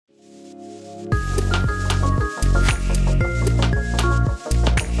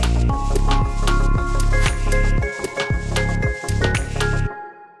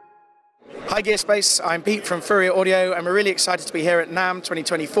Hi Gearspace, I'm Pete from Fourier Audio and we're really excited to be here at NAMM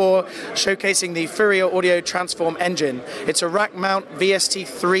 2024 showcasing the Fourier Audio Transform Engine. It's a rack mount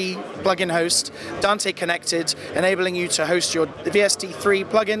VST3 plugin host, Dante connected, enabling you to host your VST3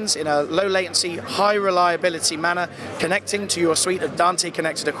 plugins in a low latency, high reliability manner, connecting to your suite of Dante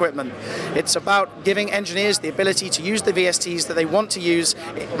connected equipment. It's about giving engineers the ability to use the VSTs that they want to use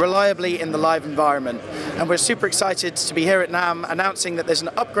reliably in the live environment. And we're super excited to be here at NAMM announcing that there's an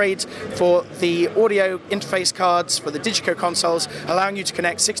upgrade for the audio interface cards for the Digico consoles, allowing you to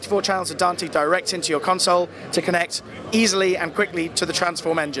connect 64 channels of Dante direct into your console to connect easily and quickly to the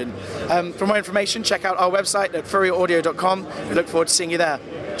Transform engine. For more information, check out our website at fourieraudio.com. We look forward to seeing you there.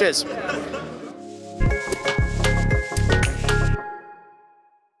 Cheers.